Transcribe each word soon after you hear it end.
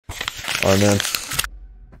Alright, man.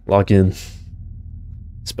 Lock in.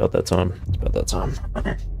 It's about that time. It's about that time.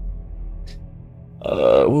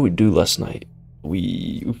 What did we do last night?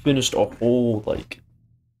 We finished a whole, like,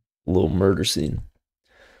 little murder scene.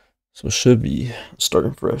 So it should be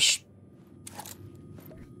starting fresh.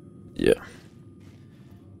 Yeah.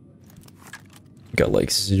 Got,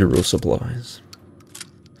 like, 0 supplies.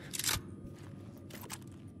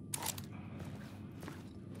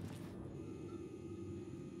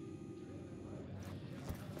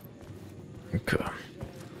 Okay.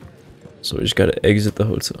 So we just gotta exit the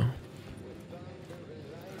hotel.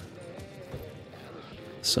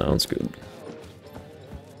 Sounds good.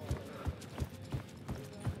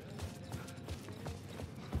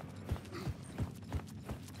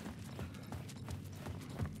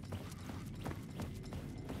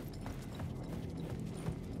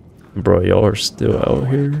 Bro, y'all are still out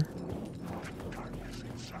here?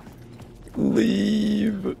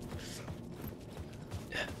 Leave.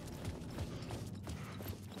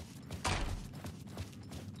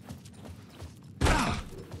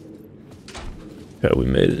 Yeah, we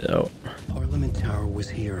made it out. Parliament Tower was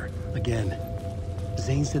here, again.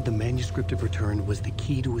 Zane said the manuscript of return was the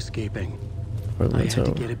key to escaping. I had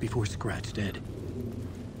to get it before Scratch did.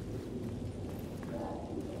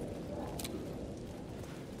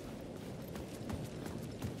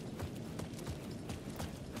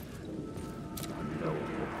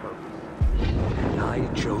 Had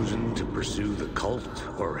I chosen to pursue the cult,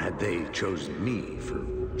 or had they chosen me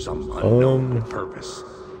for some unknown purpose?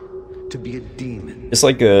 To be a demon. It's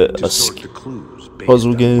like a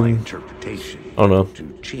puzzle game. Interpretation. I don't know.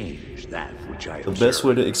 To change that which I the best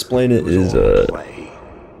way to explain it is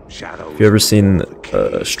if you ever seen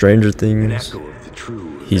Stranger Things,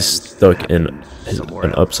 he's stuck in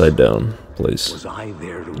an upside down place. Was I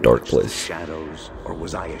there to dark watch place. the shadows, or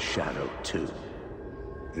was I a shadow too?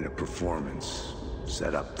 In a performance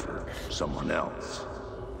set up for someone else.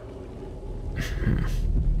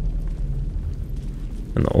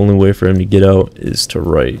 And the only way for him to get out is to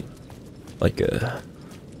write like a,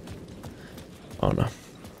 I don't know,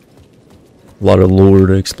 a lot of lore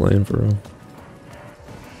to explain for him.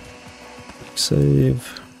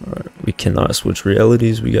 Save. Alright, we cannot switch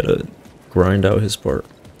realities. We gotta grind out his part.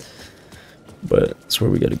 But that's where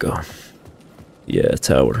we gotta go. Yeah,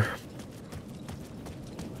 tower.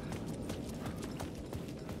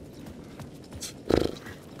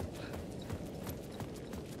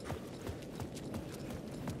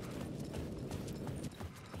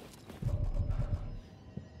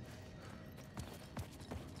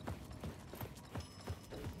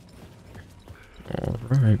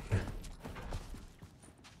 Alright.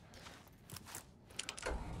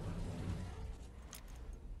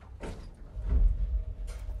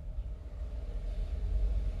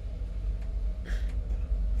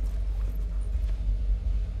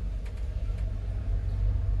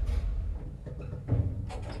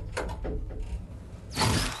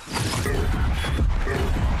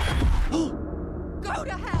 Go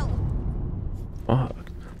to hell! Fuck.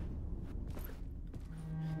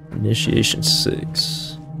 Initiation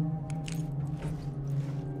 6.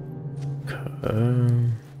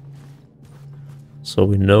 Okay. So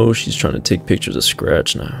we know she's trying to take pictures of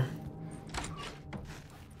Scratch now.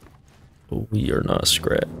 But we are not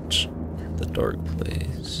Scratch. The dark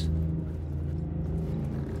place.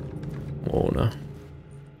 Oh no.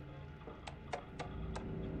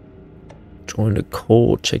 Join the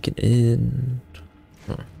cult, checking in.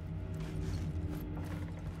 Huh.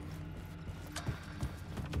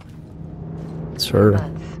 It's her.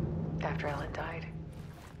 Months after Ellen died,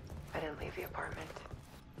 I didn't leave the apartment.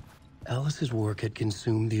 Alice's work had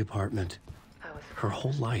consumed the apartment. I was Her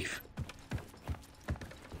whole life. by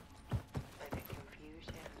the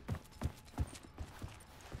confusion.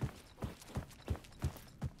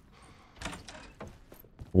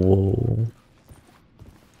 Whoa.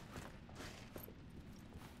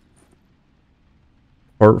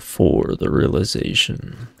 Part 4, the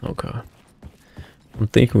realization. Okay. I'm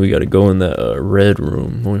thinking we gotta go in that red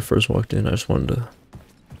room. When we first walked in, I just wanted to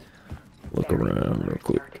look Very around real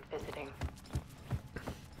quick. started visiting.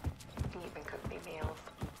 He even cooked me meals.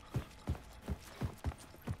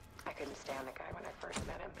 I couldn't stand the guy when I first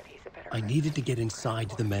met him, but he's a better I person. needed to get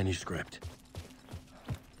inside the manuscript.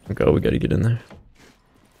 Okay, we gotta get in there.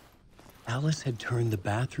 Alice had turned the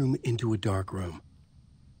bathroom into a dark room.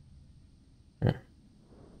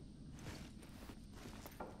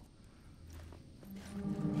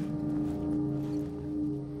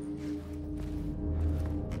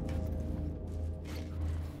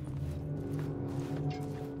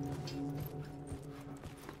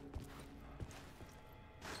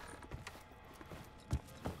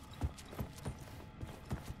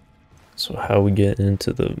 So how we get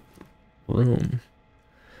into the room?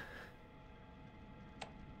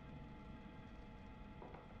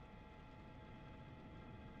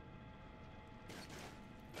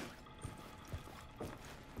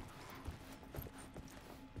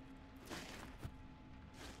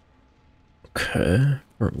 Okay,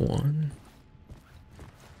 part 1.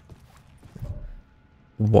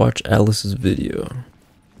 Watch Alice's video.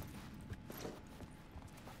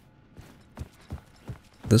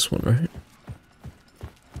 This one, right?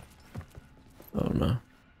 Oh no.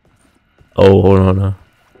 Oh, hold on. No.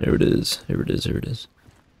 Here it is. Here it is. Here it is.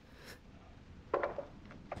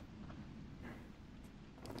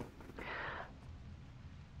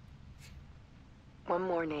 One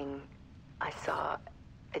morning, I saw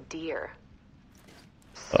a deer.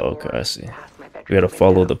 Oh, okay, I see. We gotta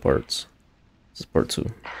follow the parts. This is part 2.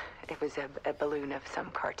 It was a balloon of some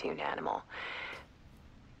cartoon animal.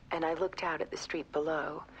 And I looked out at the street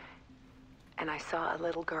below, and I saw a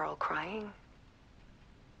little girl crying.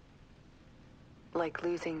 Like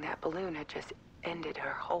losing that balloon had just ended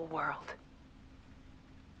her whole world.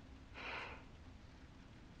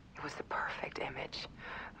 It was the perfect image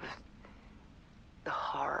of the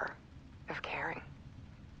horror of caring.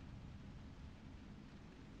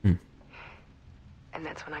 And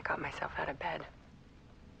that's when I got myself out of bed.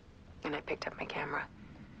 And I picked up my camera.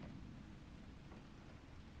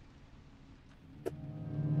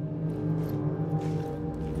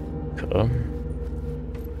 Okay.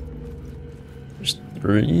 There's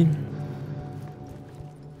 3.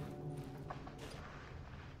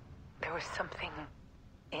 There was something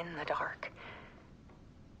in the dark.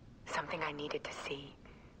 Something I needed to see,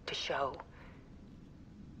 to show.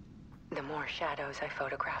 The more shadows I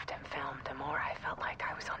photographed and filmed, the more I felt like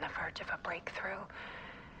I was on the verge of a breakthrough.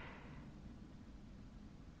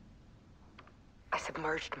 I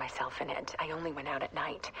submerged myself in it. I only went out at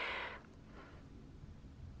night.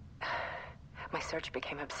 My search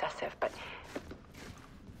became obsessive, but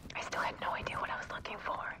I still had no idea what I was looking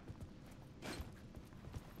for.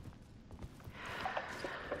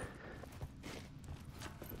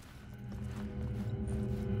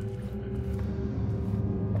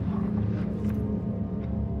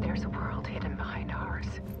 There's a world hidden behind ours.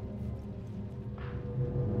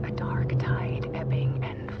 A dark tide ebbing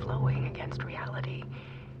and flowing against reality.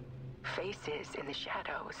 Faces in the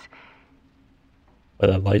shadows. Why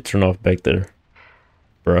that light turn off back there,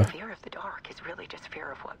 bruh? Fear of the dark is really just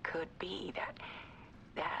fear of what could be.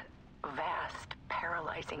 That vast,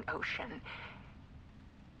 paralyzing ocean.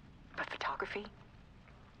 But photography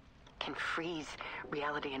can freeze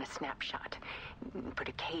reality in a snapshot. Put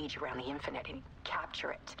a cage around the infinite and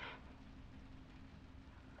capture it.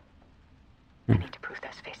 I need to prove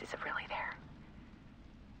those faces are really there.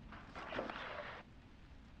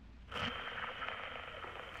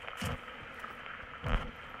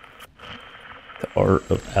 The Art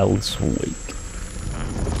of Alice Wake.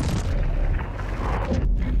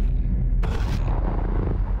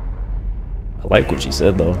 I like what she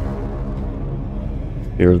said though.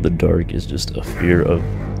 Fear of the dark is just a fear of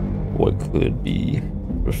what could be,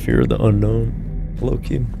 a fear of the unknown. Low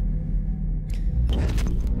key.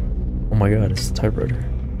 Oh my god, it's a typewriter.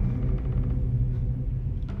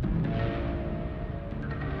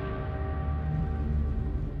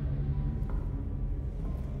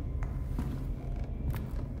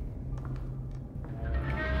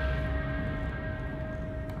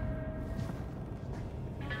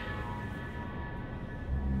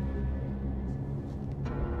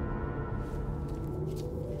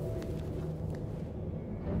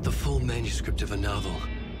 The full manuscript of a novel.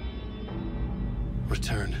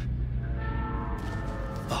 Return.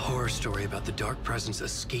 A horror story about the dark presence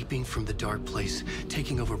escaping from the dark place,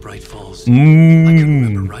 taking over Bright Falls. I couldn't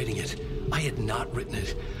remember writing it. I had not written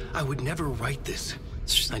it. I would never write this.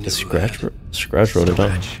 I knew Scratch wrote it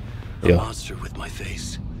down. The Yeah. monster with my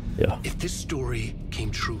face. Yeah. If this story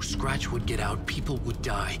came true, Scratch would get out, people would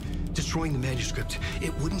die. Destroying the manuscript,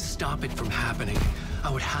 it wouldn't stop it from happening. I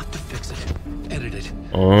would have to fix it, edit it.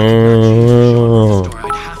 Oh.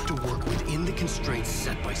 I'd have to work within the constraints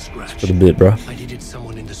set by Scratch. For the bit, bro. I needed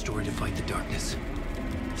someone in the story to fight the darkness.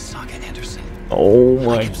 Saga Anderson. Oh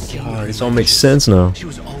my god, this all makes sense now. She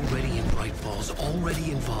was already in Bright Falls,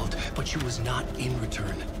 already involved, but she was not in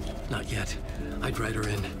Return. Not yet. I'd write her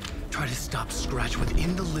in. Try to stop Scratch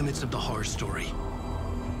within the limits of the horror story.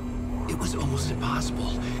 It was almost impossible.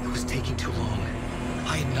 It was taking too long.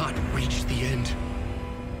 I had not reached the end.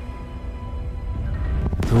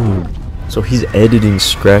 Dude, so he's editing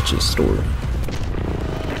Scratch's story.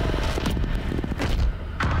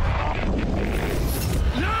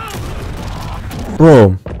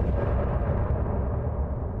 Bro.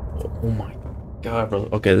 Oh my god, bro.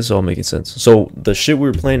 Okay, this is all making sense. So the shit we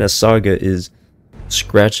were playing as Saga is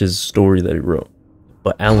Scratch's story that he wrote,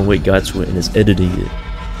 but Alan Wake got to it and is editing it.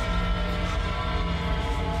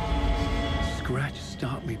 Scratch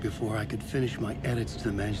stopped me before I could finish my edits to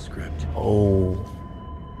the manuscript. Oh.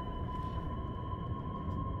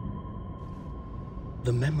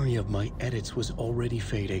 The memory of my edits was already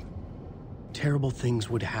fading. Terrible things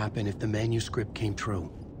would happen if the manuscript came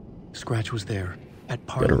true. Scratch was there, at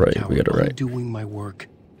Parliament Tower, undoing my work.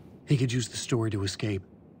 He could use the story to escape.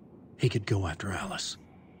 He could go after Alice.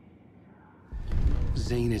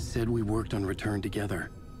 Zane had said we worked on Return together.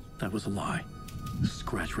 That was a lie.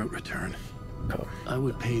 Scratch wrote Return. Oh. I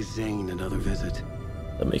would pay Zane another visit.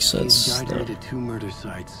 That makes sense. He had guided me to 2 murder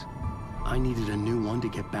sites. I needed a new one to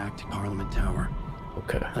get back to Parliament Tower.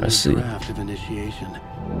 Okay, A I see. draft of initiation.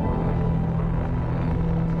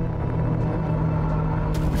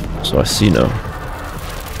 So I see now.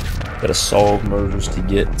 Gotta solve murders to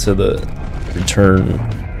get to the Return.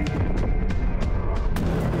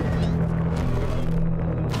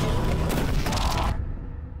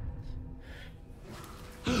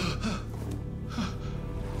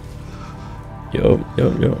 Yo.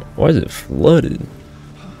 Why is it flooded?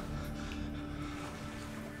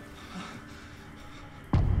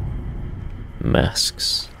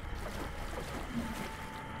 Masks.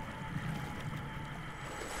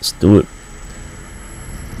 Let's do it.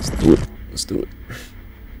 Let's do it.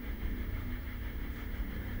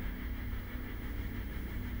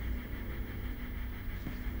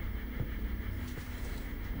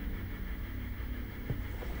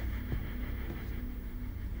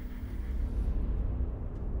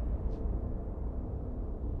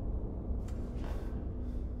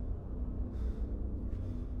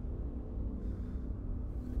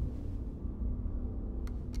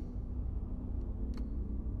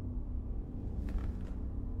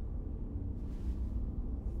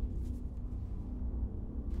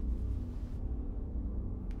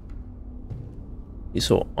 He's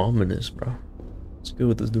so ominous, bro. Let's go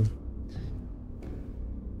with this dude.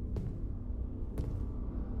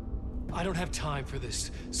 I don't have time for this,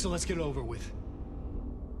 so let's get it over with.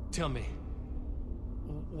 Tell me,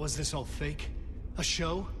 was this all fake? A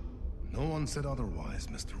show? No one said otherwise,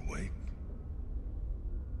 Mr. Wake.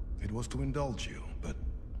 It was to indulge you, but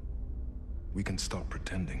we can stop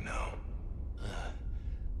pretending now.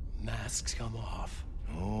 Masks come off.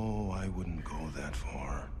 Oh, I wouldn't go that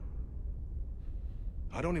far.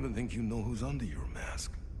 I don't even think you know who's under your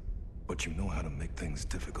mask, but you know how to make things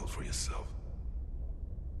difficult for yourself.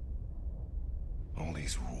 All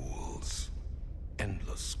these rules,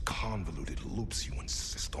 endless, convoluted loops you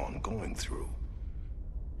insist on going through.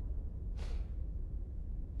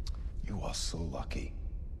 You are so lucky,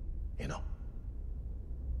 you know.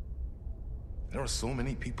 There are so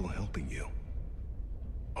many people helping you.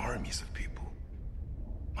 Armies of people.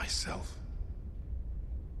 Myself.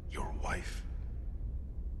 Your wife.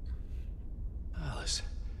 Alice.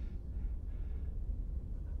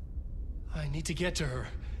 I need to get to her.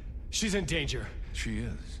 She's in danger. She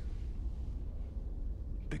is.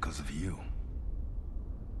 Because of you.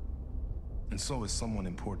 And so is someone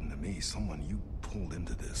important to me, someone you pulled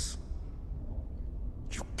into this.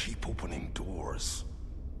 You keep opening doors.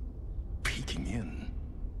 Peeking in.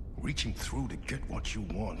 Reaching through to get what you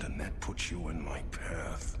want, and that puts you in my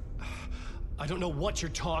path. I don't know what you're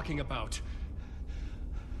talking about.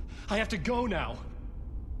 I have to go now.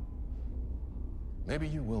 Maybe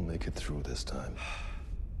you will make it through this time.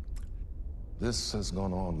 This has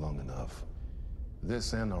gone on long enough.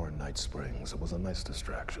 This and our Night Springs, it was a nice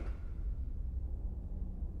distraction.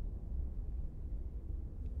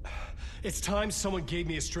 It's time someone gave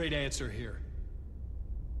me a straight answer here.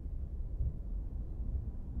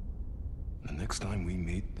 The next time we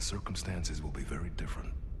meet, the circumstances will be very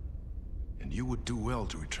different. And you would do well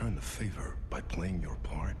to return the favor by playing your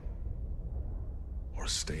part. Or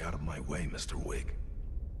stay out of my way, Mr. Wake.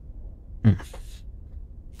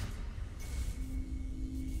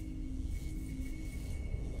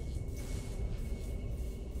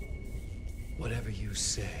 Whatever you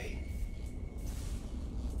say.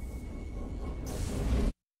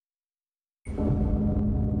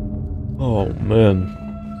 Oh man.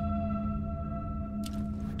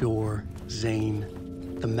 Door,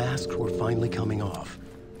 Zane. The masks were finally coming off.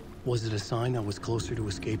 Was it a sign I was closer to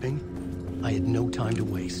escaping? I had no time to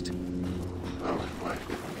waste.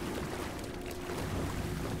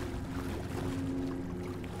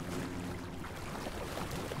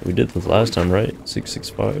 We did this last time, right?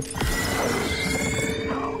 665.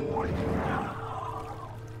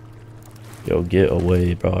 Yo, get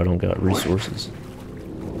away, bro. I don't got resources.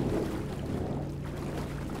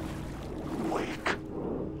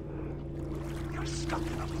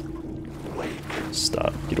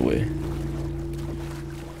 Stop. Get away.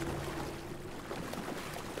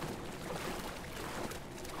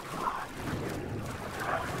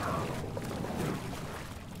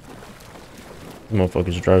 This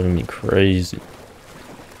motherfucker's driving me crazy.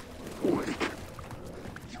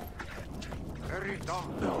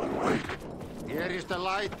 Here is the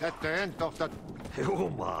light at the end of the...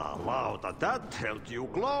 Jumalauta, that held you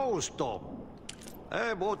close, Tom.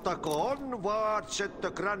 Mutta onward, said the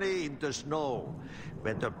granny in the snow.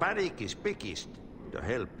 When the panic is biggest, the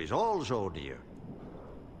help is also near.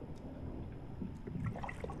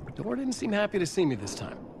 Door didn't seem happy to see me this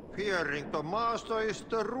time. Fearing the master is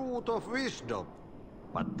the root of wisdom.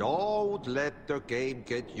 But don't let the game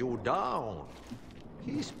get you down.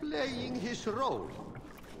 He's playing his role.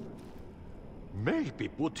 Maybe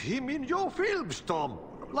put him in your films, Tom,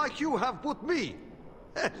 like you have put me.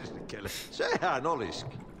 Sehän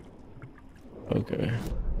olisikin. Okay.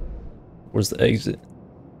 Where's the exit?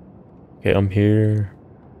 Okay, I'm here.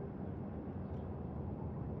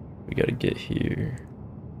 We gotta get here.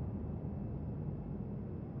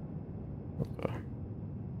 Okay.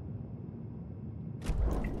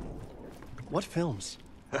 What films?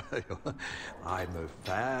 I'm a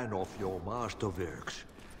fan of your masterworks.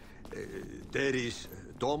 There is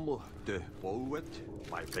Tom the Poet,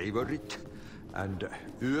 my favorite, and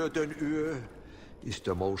Uuden Yö is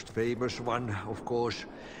the most famous one, of course.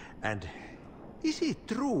 And is it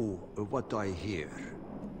true what I hear,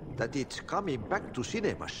 that it's coming back to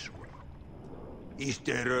cinemas soon? Is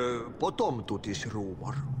there a bottom to this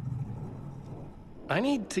rumor? I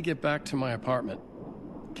need to get back to my apartment.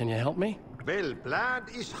 Can you help me? Well, plan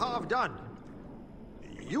is half done.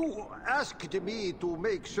 You asked me to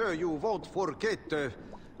make sure you won't forget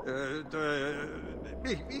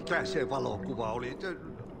mikä se valokuva oli? The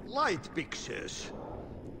light pictures.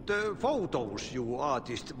 The photos you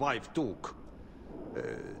artist wife took.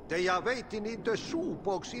 They are waiting in the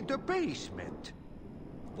shoebox in the basement.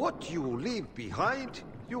 What you leave behind,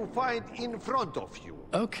 you find in front of you.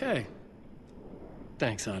 Okay.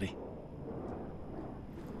 Thanks, Adi.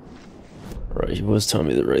 Alright, he was telling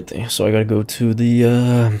me the right thing. So I gotta go to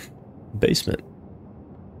the basement.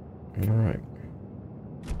 Alright.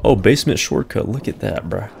 Oh, basement shortcut. Look at that,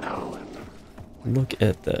 bruh. Look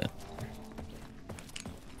at that.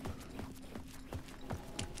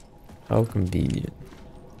 How convenient.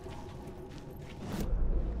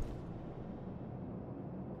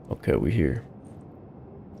 Okay, we're here.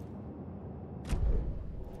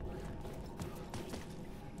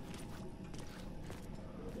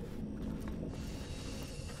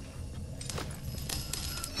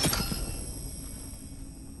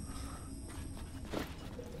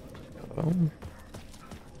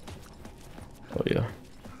 Oh yeah.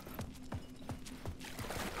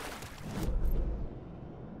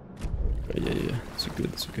 Oh, yeah. It's good.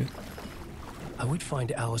 It's good. I would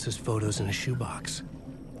find Alice's photos in a shoebox.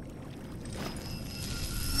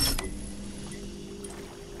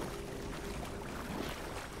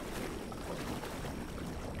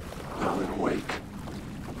 Alan Wake.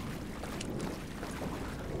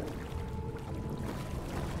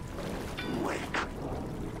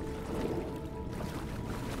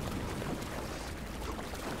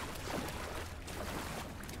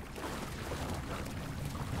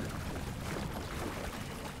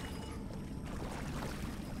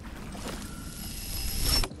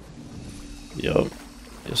 Yup.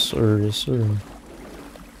 Yes, sir. Yes, sir.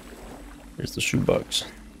 Here's the shoebox.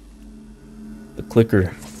 The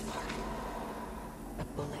clicker. A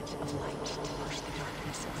bullet of light to push the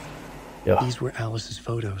darkness away. Yeah. These were Alice's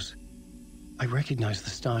photos. I recognized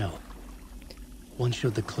the style. One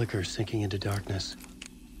showed the clicker sinking into darkness.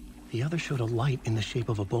 The other showed a light in the shape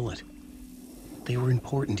of a bullet. They were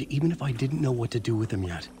important even if I didn't know what to do with them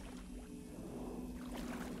yet.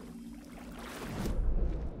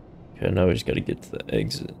 Okay, now we just gotta get to the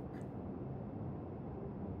exit.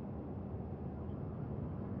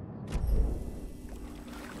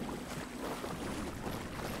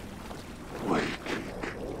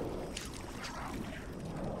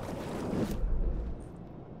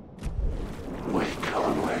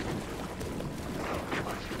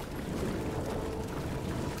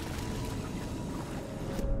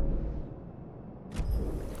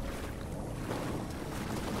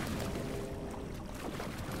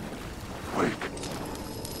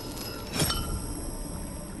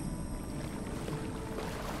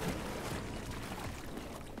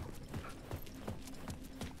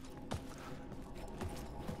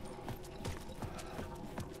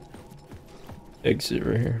 Exit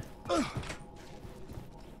right here.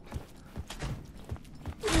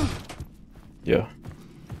 Yeah.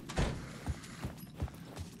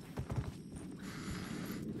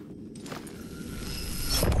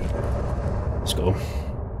 go.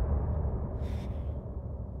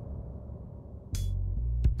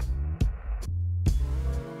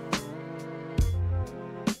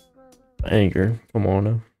 Anger, come on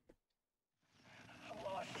now.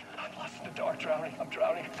 I'm lost in the dark, drowning. I'm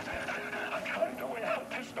drowning. I'm drowning. No way out.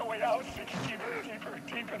 There's no way out.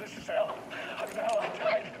 It's deeper. This is hell. I'm in hell. I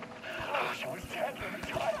died. I wish I was dead. Let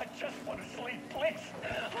me die. I just want to sleep. Please.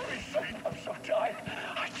 Let me sleep. I'm so tired.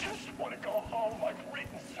 I just want to go home. I've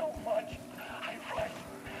written so much. I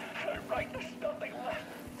write. There's nothing left.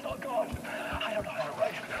 It's all gone. I don't know how to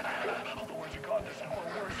write. All the words are gone. There's no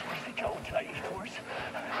more words. Where do they go? Did I eat words?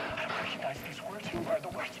 I don't recognize these words. Who are the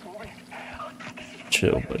words moving?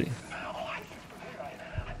 Chill, buddy.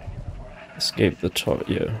 Escape the top.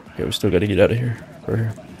 Yeah. Okay, we still gotta get out of here. We're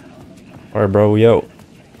here. Alright, bro, we out.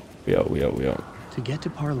 We out. To get to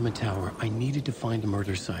Parliament Tower, I needed to find a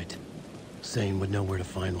murder site. Zane would know where to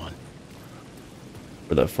find one.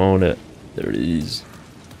 Where that phone at? There it is.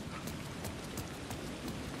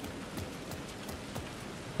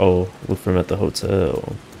 Oh, look for him at the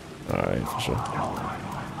hotel. Alright, for sure.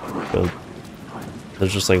 But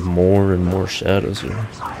there's just like more and more shadows here.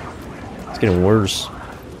 It's getting worse.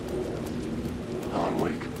 I'm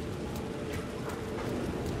awake.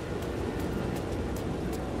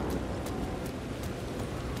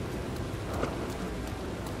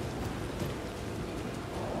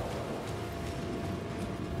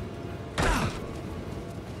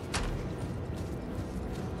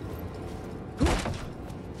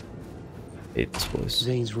 Hate this place.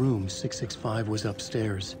 Zane's room, 665, was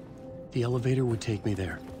upstairs. The elevator would take me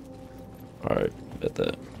there. Alright, bet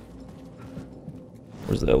that.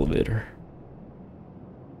 Where's the elevator?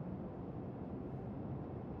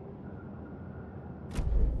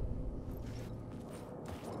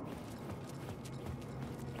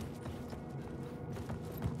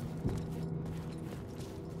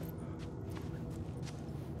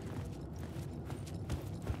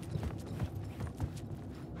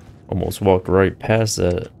 Almost walked right past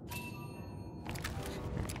that.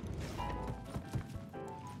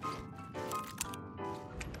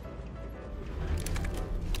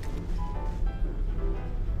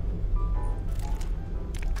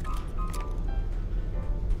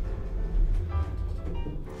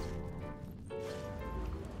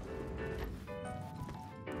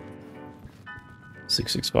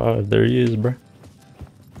 $665. There he is, bruh.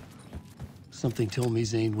 Something told me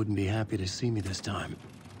Zane wouldn't be happy to see me this time.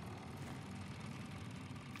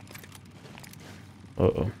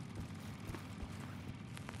 Uh-oh.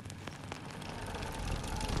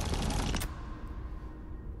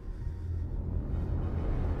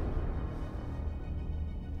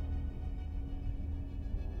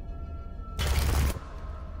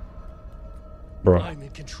 Bro. I'm in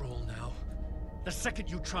control now. The second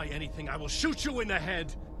you try anything, I will shoot you in the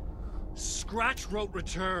head. Scratch wrote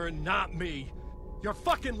return, not me. You're a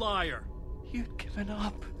fucking liar. You'd given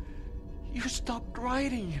up. You stopped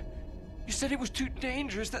writing. You said it was too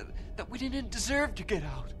dangerous, that we didn't deserve to get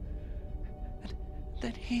out. And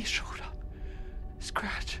then he showed up.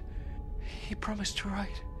 Scratch. He promised to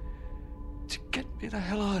write. To get me the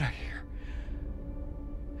hell out of here.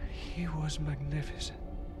 He was magnificent.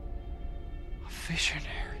 A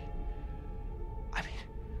visionary. I mean,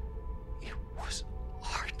 it was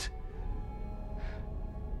art.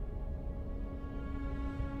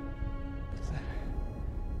 But then,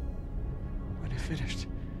 when he finished,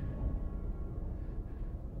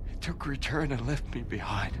 he took return and left me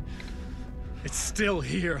behind. It's still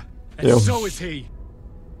here, and Yeah. so is he.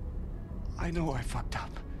 I know I fucked up.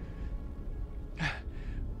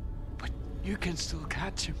 But you can still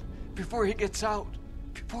catch him before he gets out,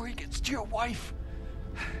 before he gets to your wife.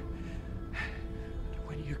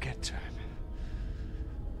 When you get to him,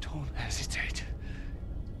 don't hesitate.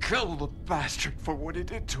 Kill the bastard for what he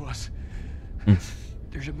did to us.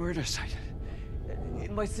 There's a murder site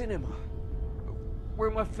in my cinema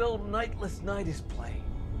where my film Nightless Night is playing.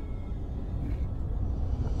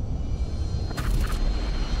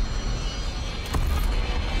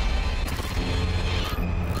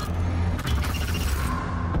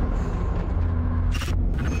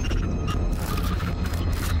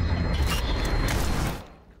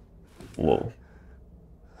 Whoa.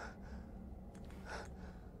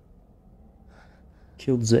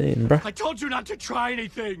 Killed Zane, bruh. I told you not to try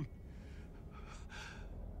anything.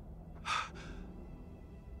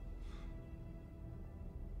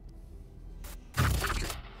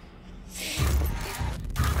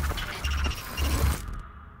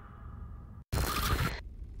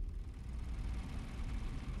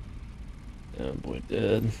 Yeah, boy,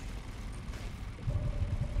 dead.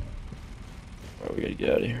 Alright, we gotta get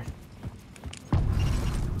out of here.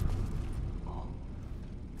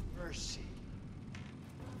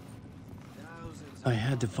 I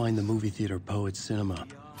had to find the movie theater Poet Cinema.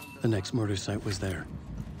 The next murder site was there.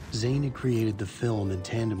 Zane had created the film in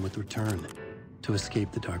tandem with Return to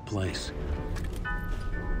escape the dark place.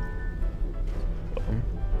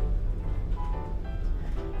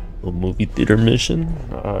 Little movie theater mission.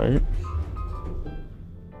 Alright.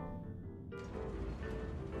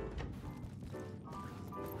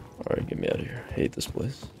 Alright, get me out of here. I hate this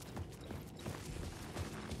place.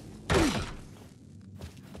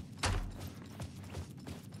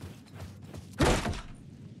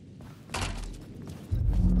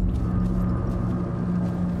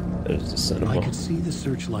 There's the cinema. I could see the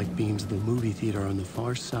searchlight beams of the movie theater on the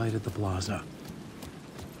far side of the plaza.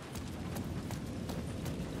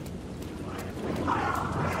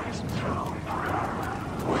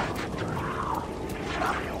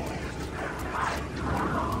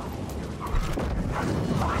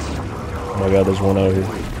 Oh my god, there's one out here.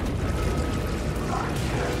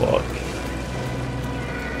 Fuck.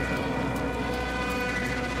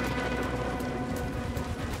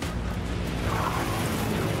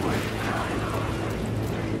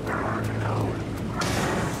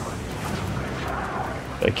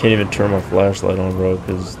 I can't even turn my flashlight on, bro,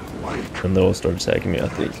 because then they'll start attacking me, I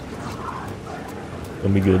think.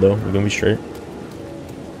 Gonna be good, though. We're gonna be straight.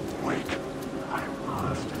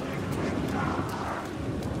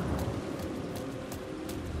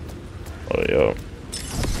 Oh, yeah.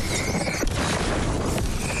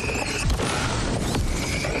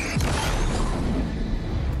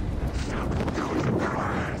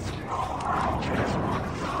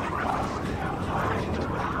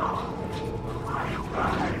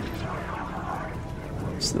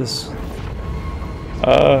 What's this?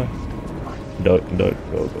 Duck,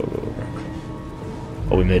 go.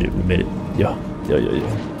 Oh, we made it, Yeah.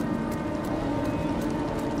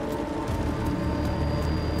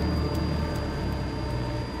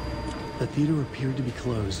 The theater appeared to be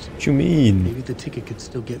closed. What you mean? Maybe the ticket could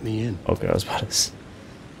still get me in. Okay, I was about to say.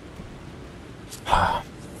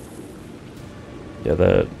 Yeah,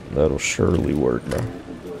 that'll surely work, bro.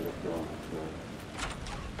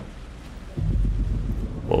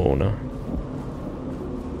 Oh no.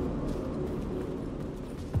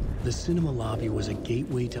 The cinema lobby was a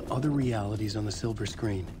gateway to other realities on the silver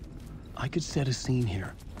screen. I could set a scene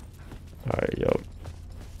here. Alright, yo.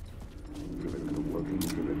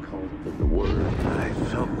 I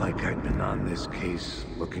felt like I'd been on this case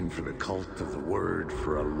looking for the cult of the word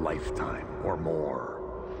for a lifetime or more.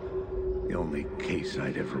 The only case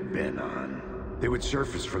I'd ever been on. They would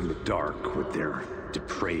surface from the dark with their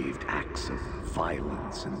depraved acts of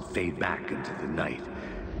violence and fade back into the night,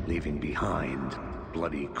 leaving behind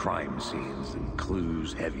bloody crime scenes and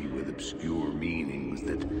clues heavy with obscure meanings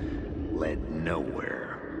that led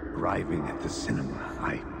nowhere. Arriving at the cinema,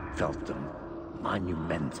 I felt a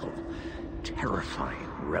monumental, terrifying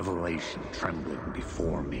revelation trembling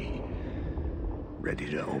before me, ready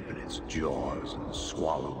to open its jaws and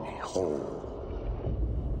swallow me whole.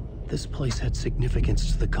 This place had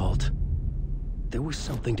significance to the cult. There was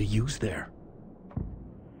something to use there.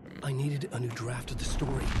 I needed a new draft of the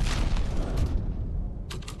story.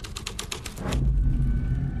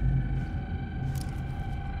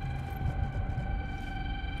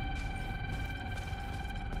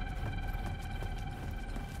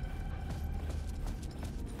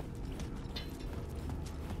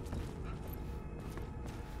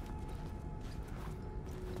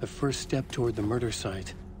 The first step toward the murder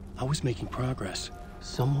site. I was making progress.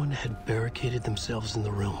 Someone had barricaded themselves in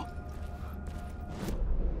the room.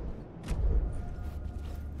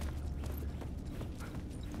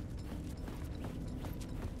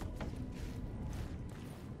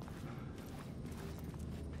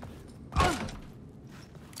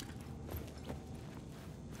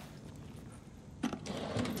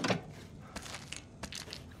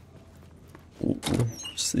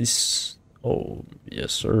 What's this? Oh,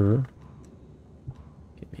 yes, sir.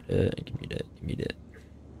 Give me that.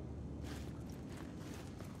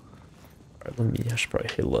 Alright, I should probably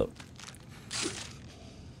heal up.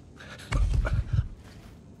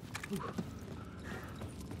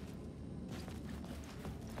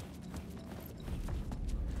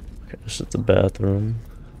 Okay, this is the bathroom.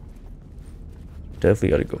 Definitely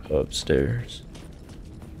gotta go upstairs.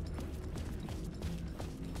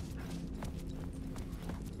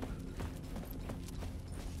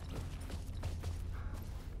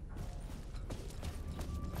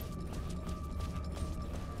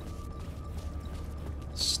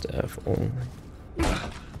 Staff only.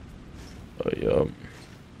 Oh, yeah.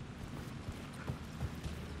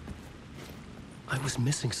 I was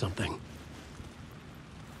missing something.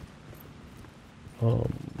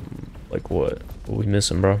 Like what? What we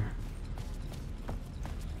missing, bro?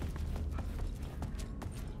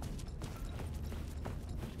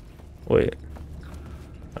 Wait.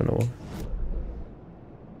 I don't know.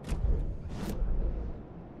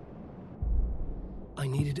 I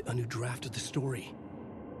needed a new draft of the story.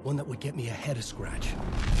 One that would get me ahead of Scratch.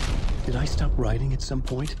 Did I stop writing at some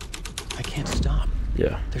point? I can't stop.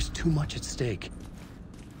 Yeah. There's too much at stake.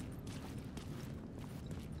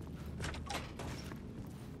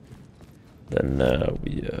 Then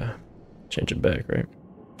we change it back, right?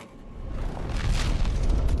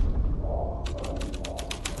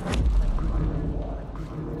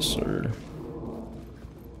 Sir.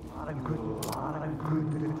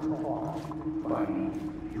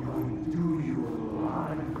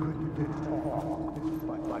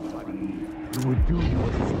 It would do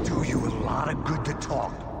you a lot of good to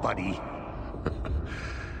talk, buddy.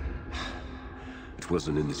 It was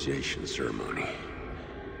an initiation ceremony.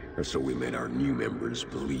 Or so we made our new members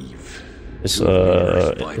believe. It's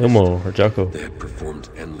Ilmo or Jocko. They had performed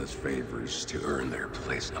endless favors to earn their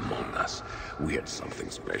place among us. We had something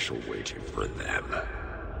special waiting for them.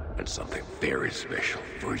 And something very special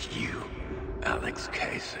for you, Alex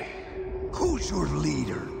Casey. Who's your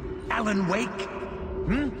leader? Alan Wake?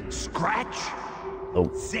 Scratch?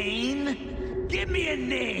 Oh. Zane? Give me a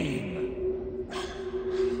name!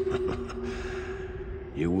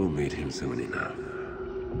 You will meet him soon enough.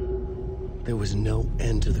 There was no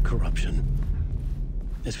end to the corruption.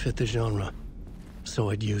 It fit the genre, so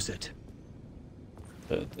I'd use it.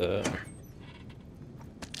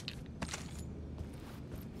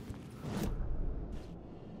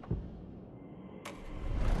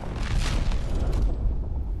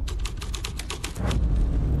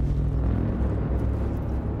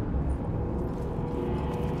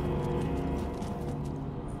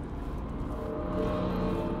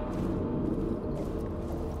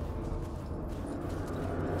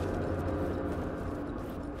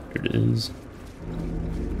 Here it is.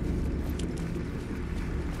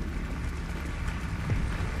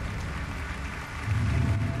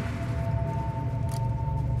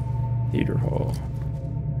 Theater hall.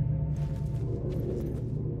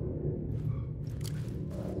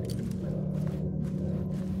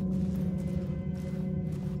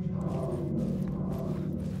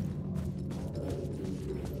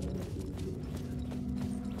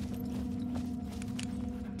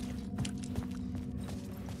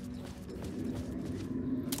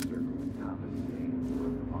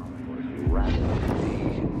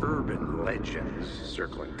 The urban legends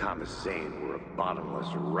circling Thomas Zane were a bottomless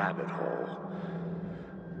rabbit hole.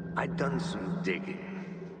 I'd done some digging.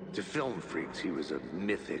 To film freaks, he was a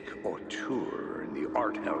mythic auteur in the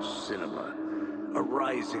art house cinema. A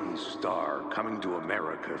rising star coming to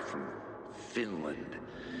America from Finland.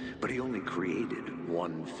 But he only created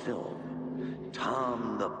one film,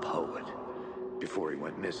 Tom the Poet, before he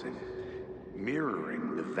went missing,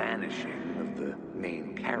 mirroring the vanishing of the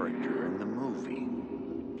main character in the movie,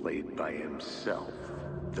 played by himself.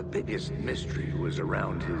 The biggest mystery was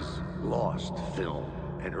around his lost film,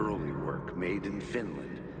 an early work made in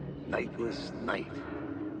Finland, Nightless Night,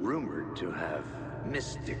 rumored to have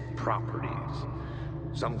mystic properties.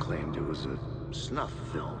 Some claimed it was a snuff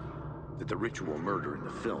film, that the ritual murder in the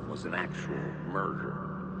film was an actual murder.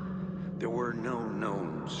 There were no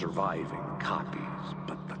known surviving copies,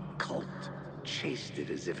 but the cult chased it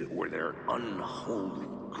as if it were their unholy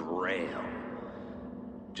grail,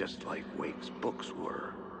 just like Wake's books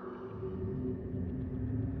were.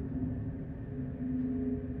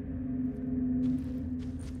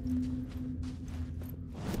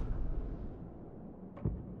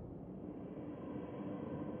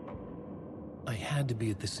 I had to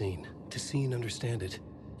be at the scene, to see and understand it,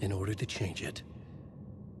 in order to change it.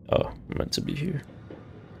 Oh, I'm meant to be here.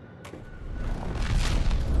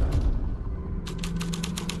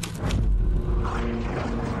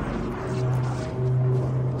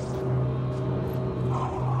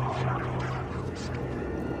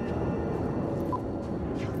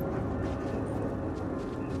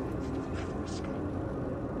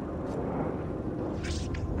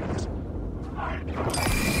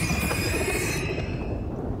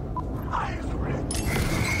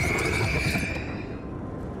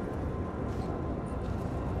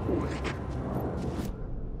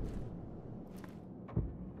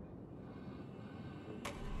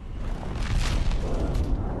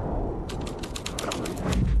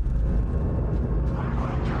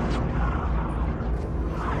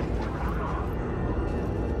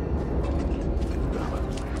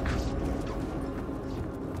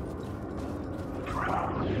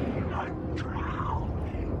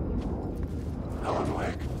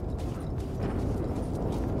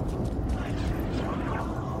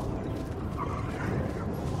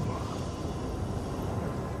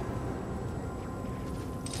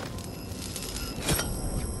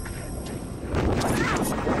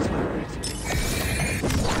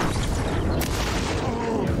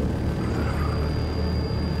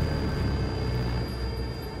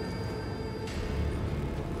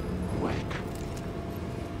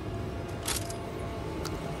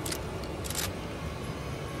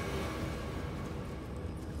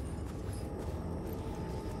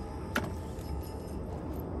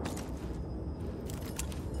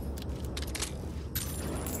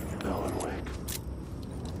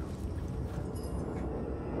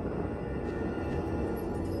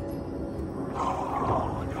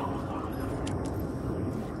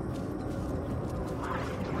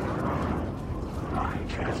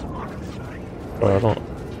 Oh, I don't.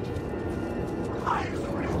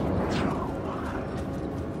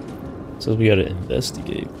 So we gotta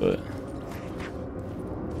investigate, but.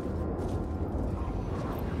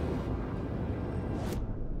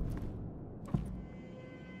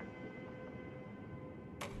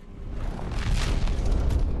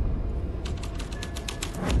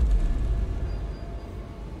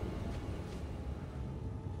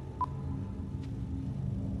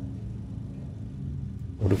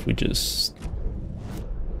 What if we just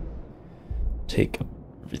take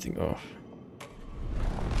everything off?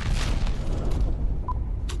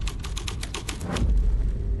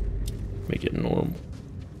 Make it normal.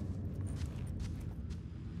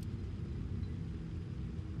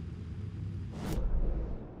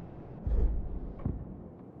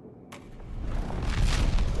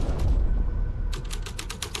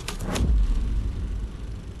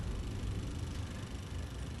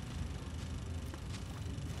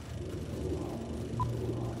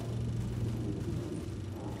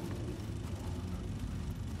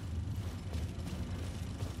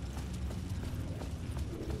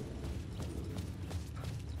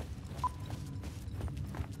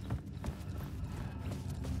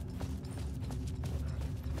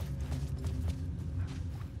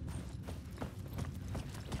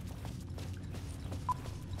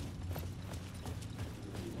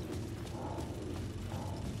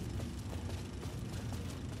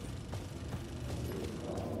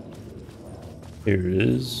 Here it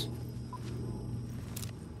is.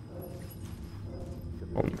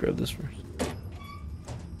 Let me grab this first.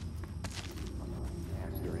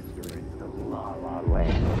 Look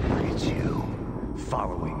at you,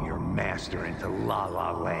 following your master into La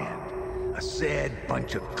La Land. A sad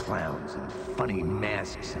bunch of clowns in funny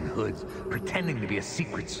masks and hoods, pretending to be a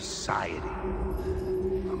secret society.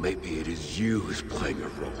 Maybe it is you who's playing a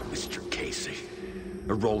role, Mr. Casey.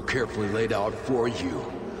 A role carefully laid out for you.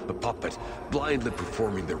 A puppet, blindly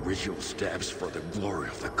performing the ritual steps for the glory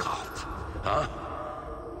of the cult. Huh?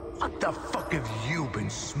 What the fuck have you been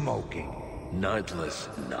smoking? Nightless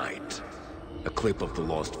Night. A clip of the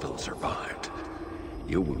lost film survived.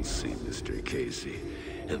 You will see, Mr. Casey.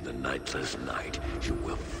 In the Nightless Night, you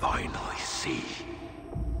will finally see.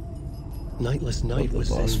 Nightless Night was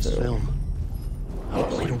Zane's film. I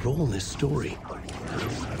played a role in this story.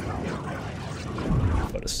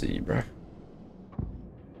 Gotta see, bro.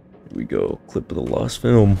 Here we go. Clip of the lost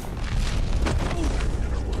film.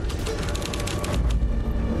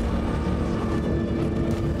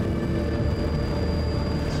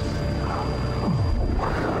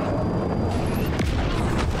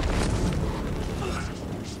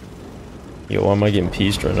 Yo, why am I getting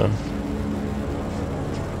pieced right now?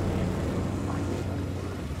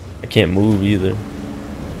 I can't move either.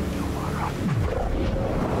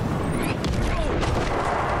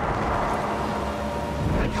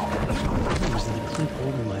 Was in the clip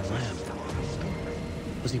over my lamp?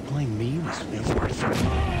 Was he playing me in his film?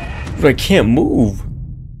 But I can't move.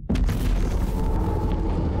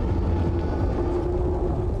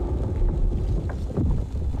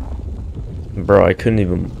 Bro, I couldn't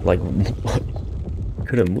even, like,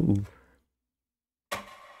 couldn't move.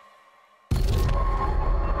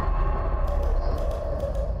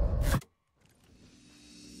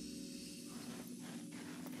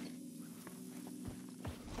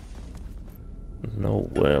 No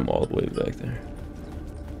way I'm all the way back there.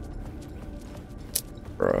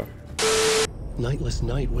 Bro. Nightless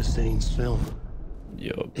Night was Zane's film.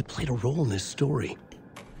 Yup. It played a role in this story.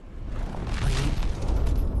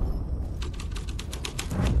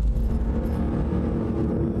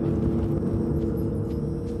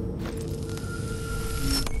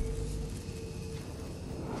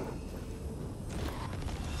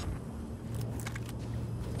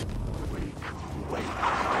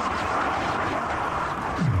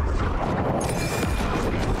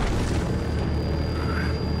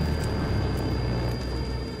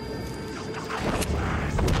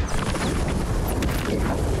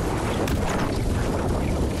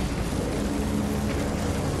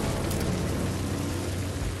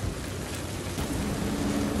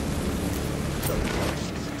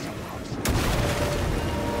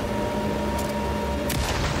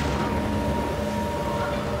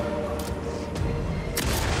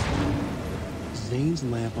 Zane's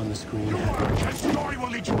lamp on the screen had story will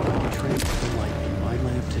lead you on. Transfer the light from my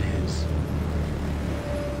lamp to his.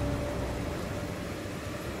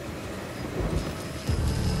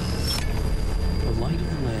 The light of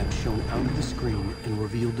the lamp shone out of the screen and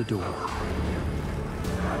revealed the door.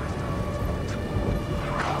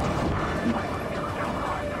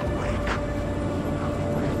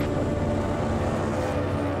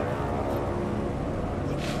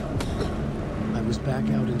 back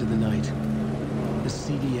out into the night. The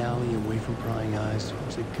seedy alley away from prying eyes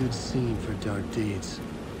was a good scene for dark deeds.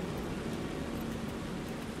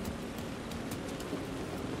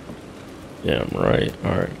 Yeah, I'm right.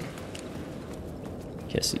 Alright.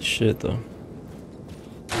 Can't see shit though.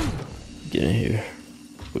 Get in here.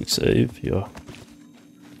 Quick save, yeah.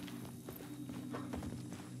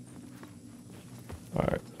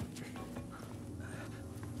 Alright.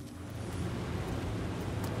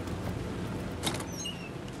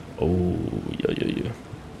 Oh, yeah.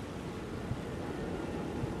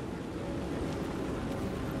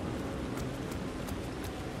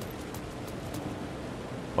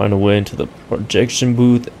 Find a way into the projection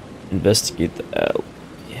booth. Investigate the alley.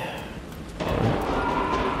 Yeah.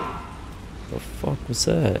 The fuck was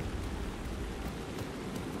that?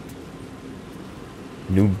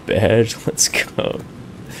 New badge. Let's go.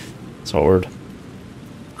 It's hard.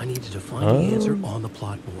 I needed to find the answer on the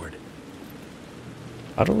plot board.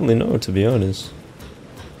 I don't really know, to be honest.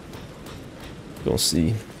 We'll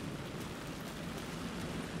see.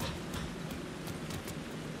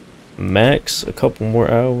 Max a couple more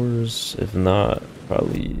hours, if not,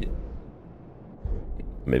 probably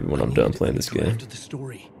maybe when I'm done playing this game. The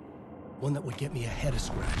story, one that would get me ahead of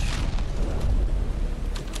Scratch.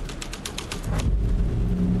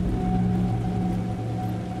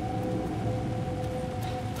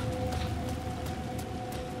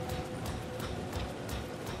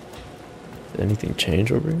 Did anything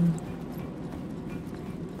change over here?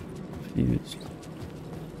 Fused.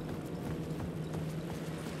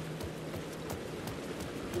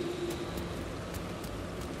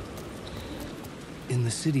 In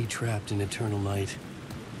the city trapped in eternal night,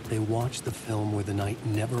 they watch the film where the night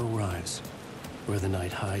never arrives, where the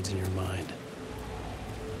night hides in your mind.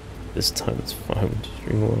 This time it's fine with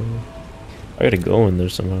string one. I gotta go in there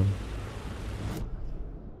somehow.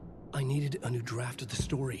 I needed a new draft of the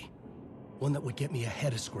story, one that would get me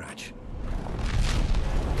ahead of Scratch.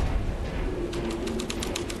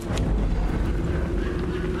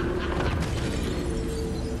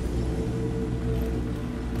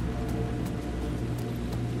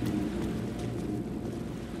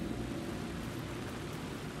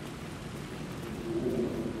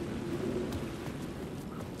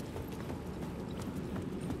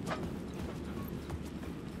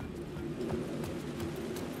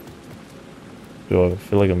 Do I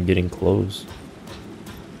feel like I'm getting close?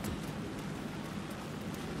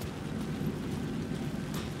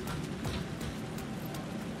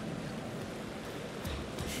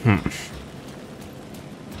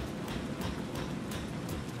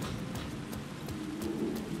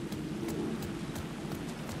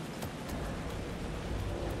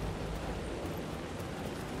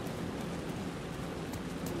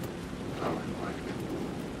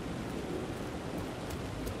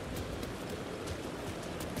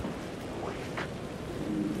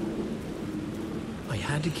 I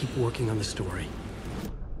had to keep working on the story.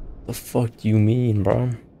 The fuck do you mean, bro?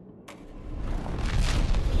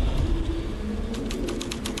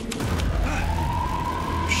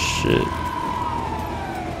 Shit.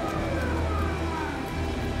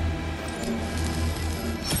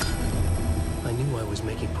 I knew I was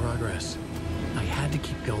making progress. I had to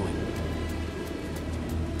keep going.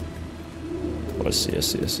 Oh, I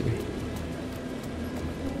see.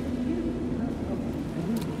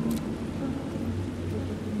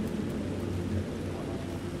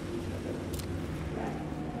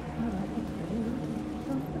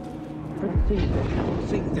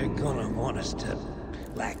 Think they're gonna want us to,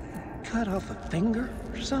 like, cut off a finger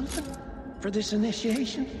or something for this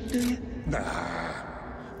initiation, do you? Nah,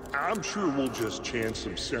 I'm sure we'll just chant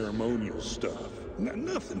some ceremonial stuff.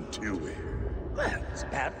 Nothing to it. Well, it's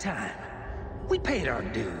about time. We paid our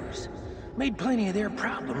dues, made plenty of their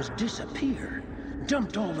problems disappear,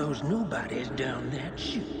 dumped all those nobodies down that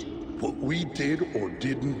chute. What we did or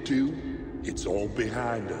didn't do, it's all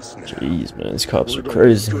behind us now. Jeez, man, these cops are We're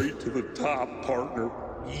crazy. going straight to the top, partner.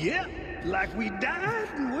 Yep, like we died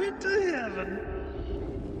and went to heaven.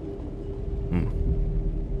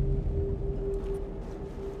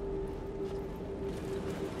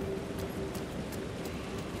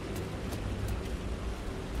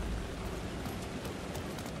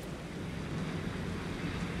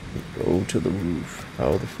 Go to the roof.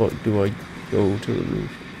 How the fuck do I go to the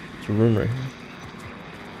roof? There's a room right here.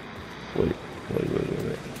 Wait. There's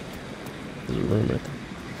a room right there.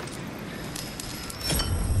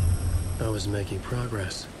 I was making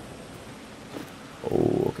progress.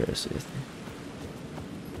 Oh, okay, I see it.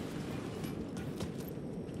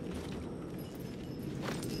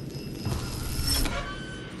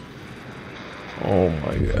 Oh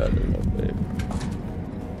my god, no, babe.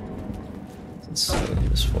 It's silly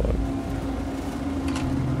as fuck.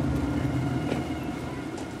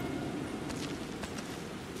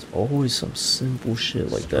 It's always some simple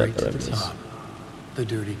shit like Straight that to I the miss. top. The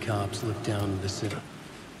dirty cops look down to the city.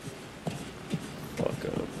 Fuck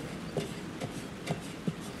up.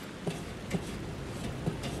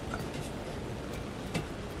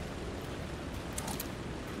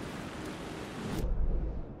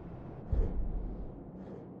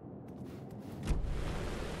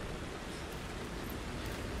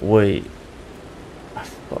 Wait. I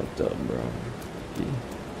fucked up, bro.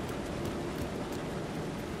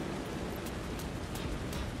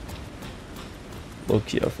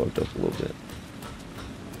 Low-key, I fucked up a little bit.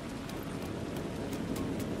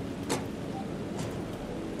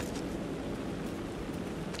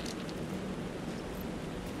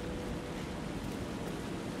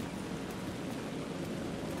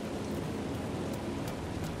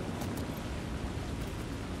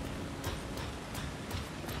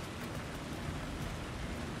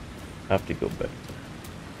 I have to go back.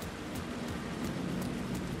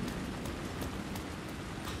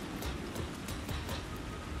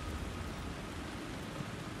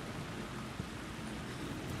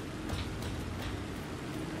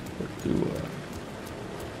 What do I?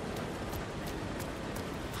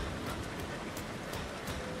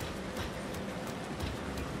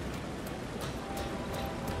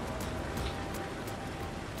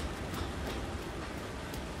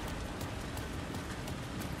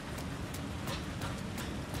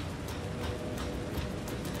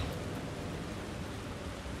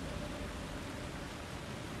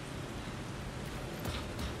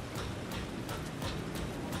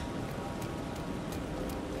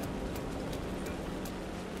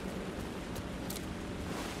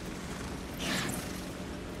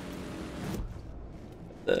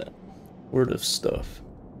 That word of stuff.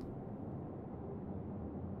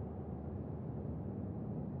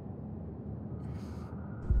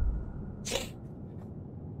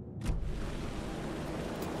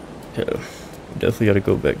 Yeah, definitely got to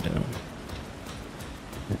go back down.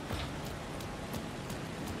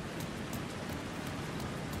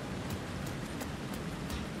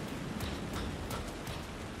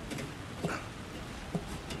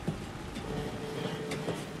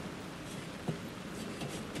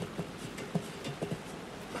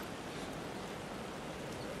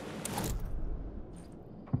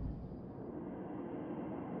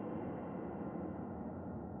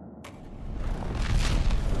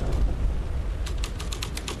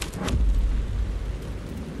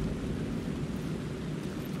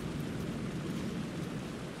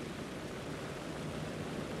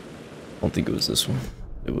 I don't think it was this one.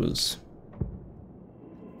 It was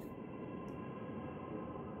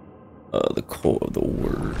the core of the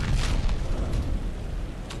word.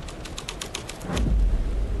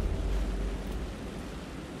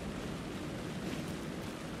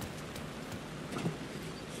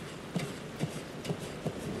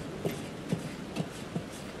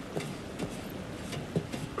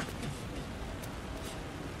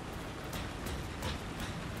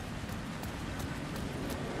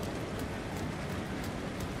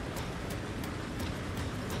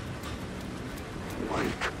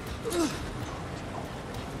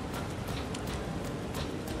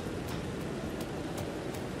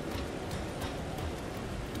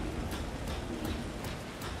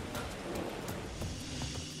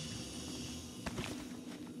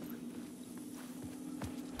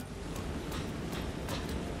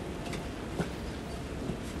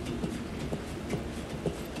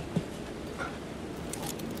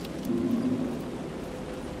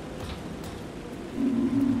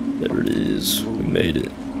 There it is. We made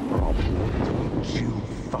it. Don't you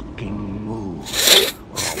fucking move,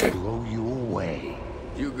 or I'll blow you away.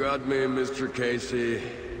 You got me, Mr. Casey.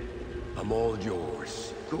 I'm all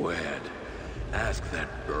yours. Go ahead. Ask that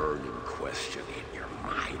burning question in your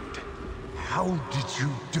mind. How did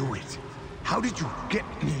you do it? How did you get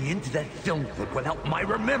me into that film clip without my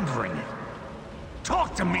remembering it?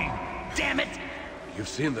 Talk to me, damn it! You've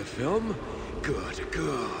seen the film? Good,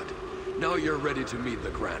 good. Now you're ready to meet the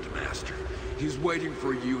Grandmaster. He's waiting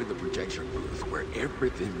for you in the projection booth where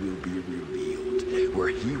everything will be revealed, where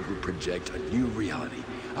he will project a new reality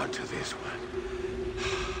onto this one.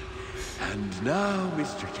 And now,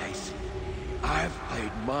 Mr. Casey, I've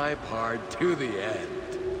played my part to the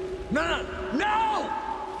end. No, no, no!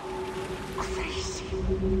 Crazy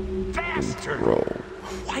bastard! Bro.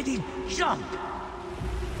 Why'd he jump?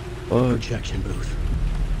 Projection booth.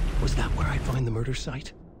 Was that where I'd find the murder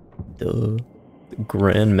site? Duh. The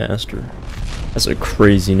Grandmaster. That's a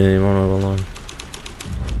crazy name, I'm not gonna lie.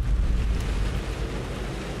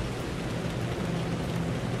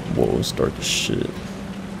 Whoa, it's dark as shit.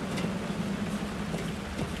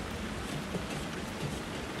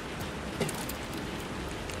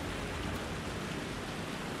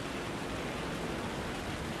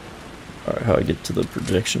 Alright, how I get to the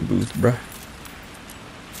projection booth, bruh?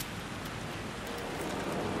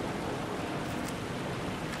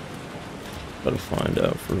 Gotta find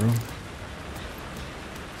out for real.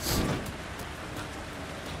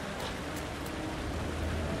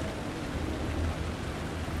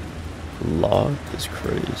 Locked is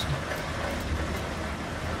crazy.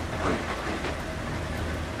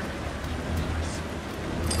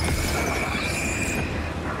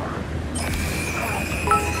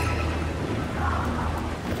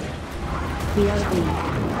 We are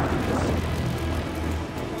leaving.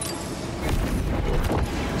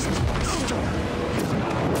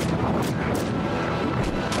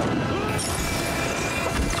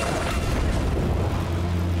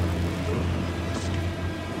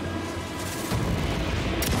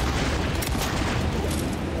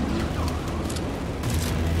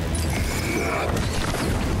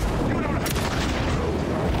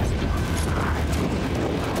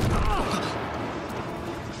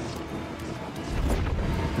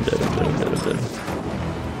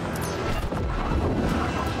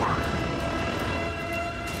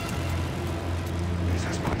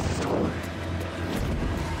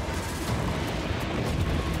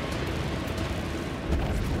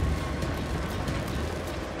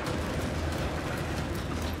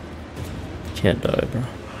 Can't die, bro.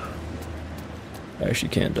 I actually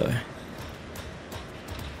can't die.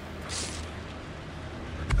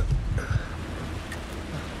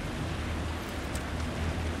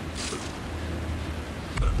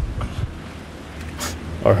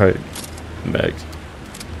 Alright, Max.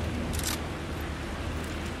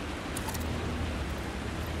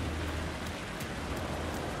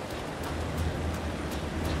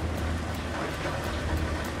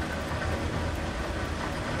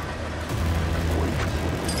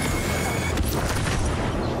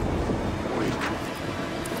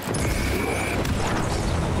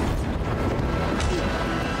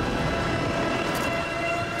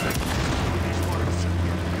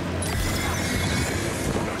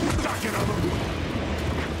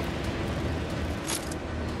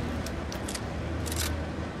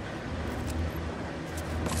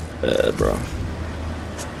 Bad, bro.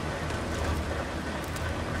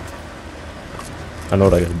 I know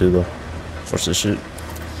what I gotta do though. Watch this shit.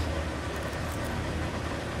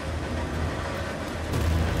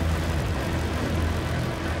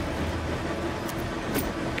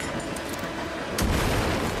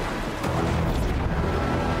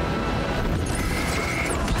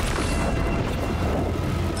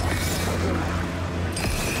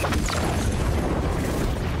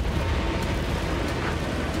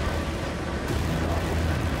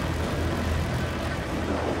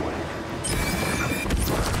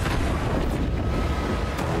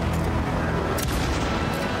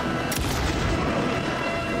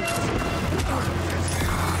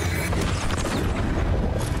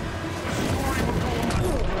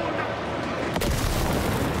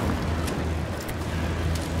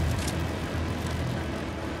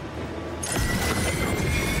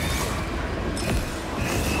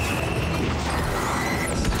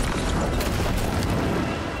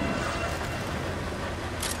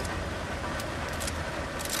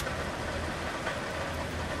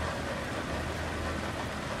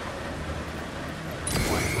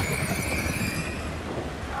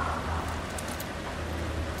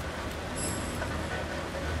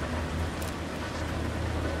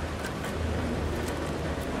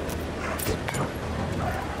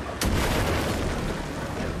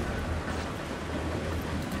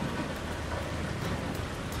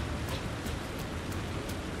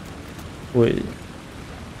 Wait.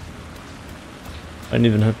 I didn't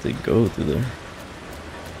even have to go through there.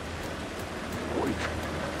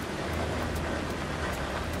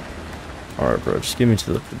 Alright, bro. Just get me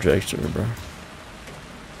to the projector, bro.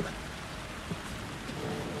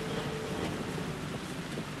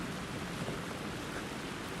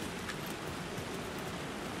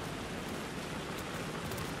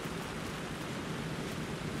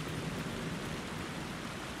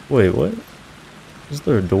 Wait, what? Is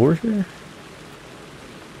there a door here?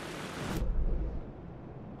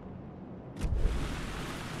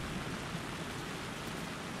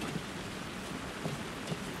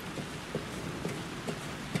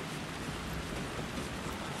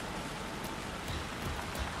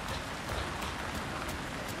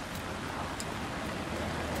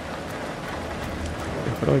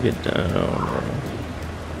 How do I get down, bro?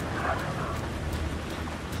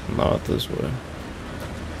 Not this way.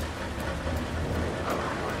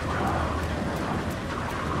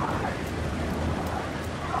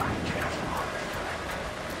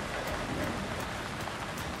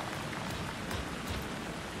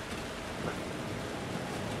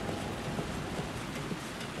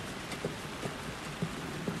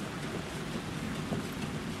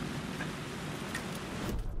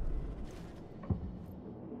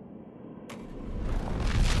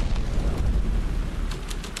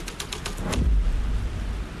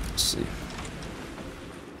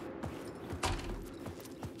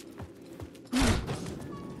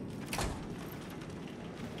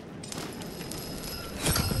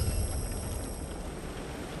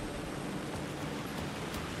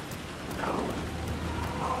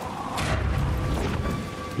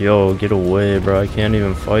 Yo, get away, bro. I can't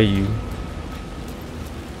even fight you.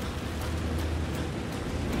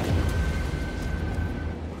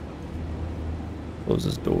 Close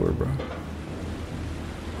this door, bro.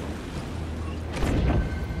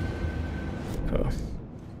 Okay.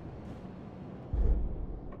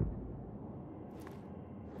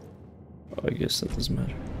 Oh, I guess that doesn't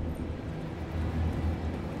matter.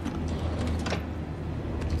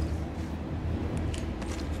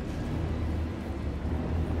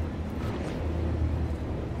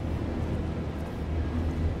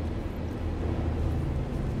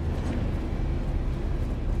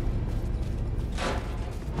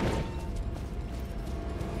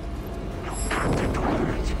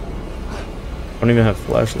 I don't even have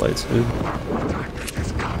flashlights, dude.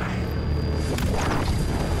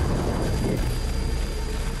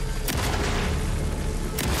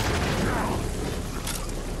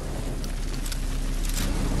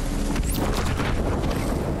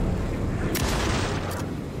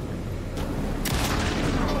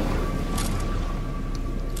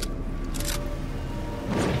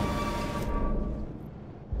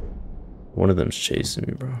 One of them's chasing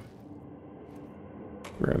me, bro.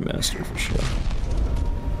 Grandmaster for sure.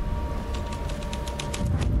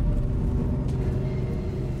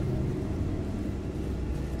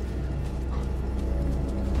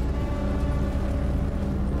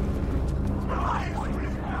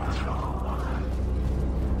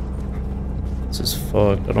 This is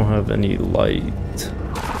fucked. I don't have any light.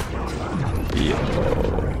 Yo.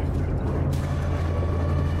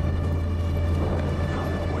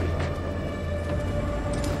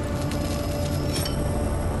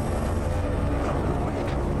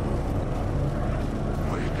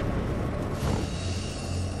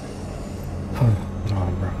 Come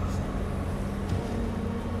on, bro.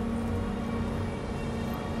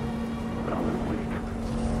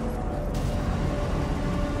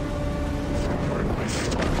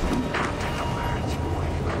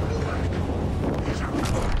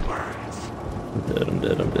 I'm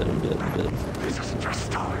dead, I'm dead, I'm dead, I'm dead. This is just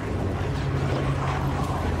starting.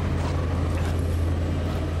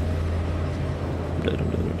 I'm dead, I'm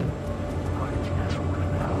dead, I'm dead.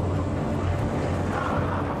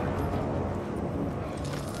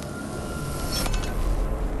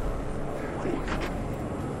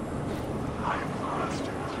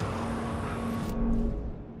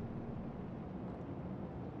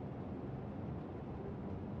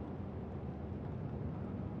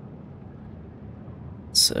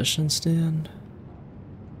 Session stand?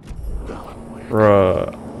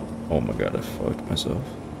 Bruh. Oh my god, I fucked myself.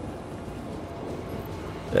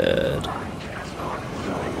 Bad.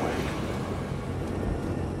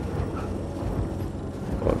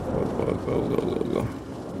 Go.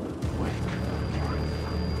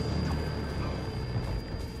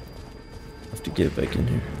 Have to get back in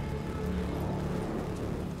here.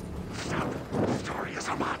 Stop. The story is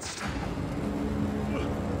a monster.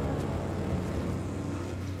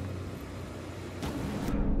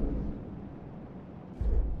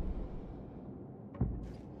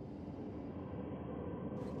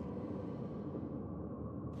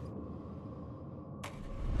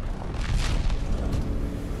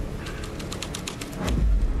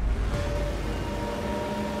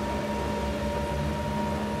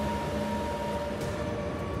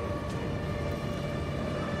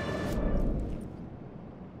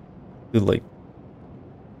 Dude, like,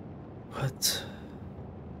 what?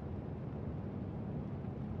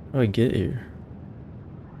 How do I get here?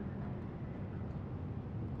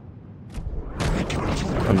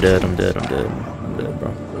 I'm dead, bro.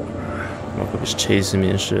 Motherfucker's chasing me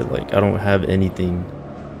and shit. Like, I don't have anything.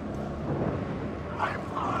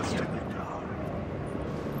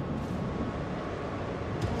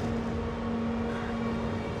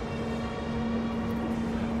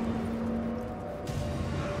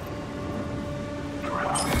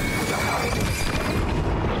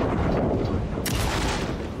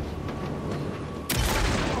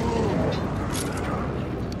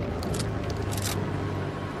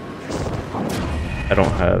 I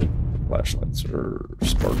don't have flashlights or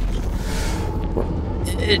sparks or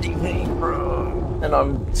anything, bro. And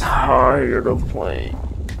I'm tired of playing.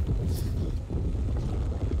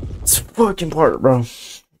 It's fucking part, bro.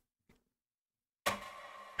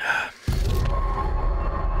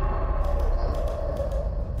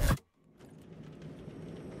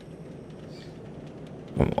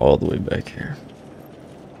 I'm all the way back here.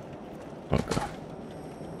 Okay.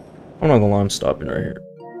 I'm not gonna lie, I'm stopping right here.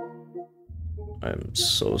 I'm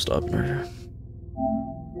so stopping right here.